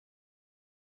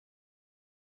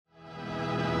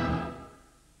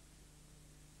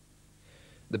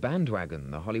The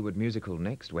Bandwagon, the Hollywood musical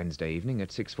next Wednesday evening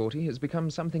at 6:40, has become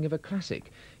something of a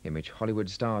classic, in which Hollywood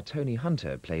star Tony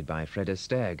Hunter, played by Fred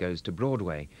Astaire, goes to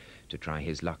Broadway to try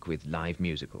his luck with live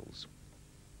musicals.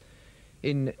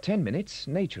 In 10 minutes,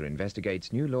 Nature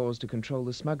investigates new laws to control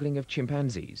the smuggling of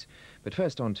chimpanzees. But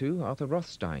first on to, Arthur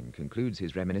Rothstein concludes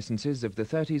his reminiscences of the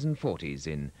 30s and 40s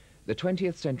in The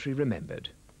 20th Century Remembered.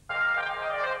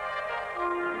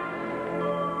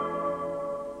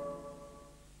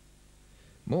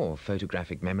 More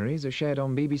photographic memories are shared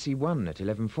on BBC1 at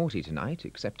 11:40 tonight,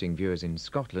 excepting viewers in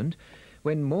Scotland,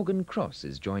 when Morgan Cross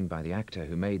is joined by the actor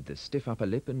who made the stiff upper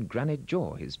lip and granite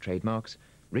jaw his trademarks,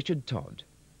 Richard Todd.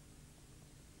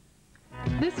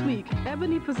 This week,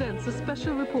 Ebony presents a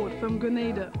special report from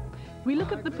Grenada. We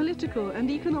look at the political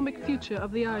and economic future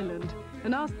of the island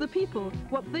and ask the people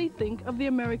what they think of the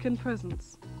American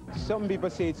presence. Some people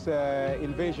say it's an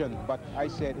invasion, but I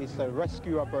said it's a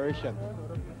rescue operation,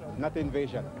 not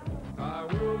invasion. I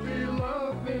will be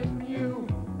loving you.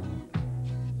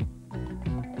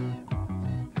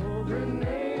 Oh,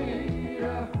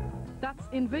 Grenada. That's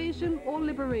Invasion or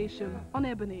Liberation on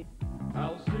Ebony.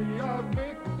 I'll see our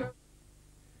victor.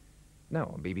 Now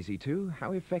on BBC2,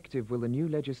 how effective will the new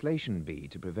legislation be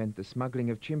to prevent the smuggling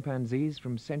of chimpanzees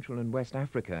from Central and West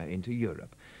Africa into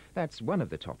Europe? That's one of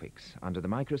the topics under the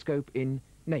microscope in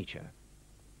Nature.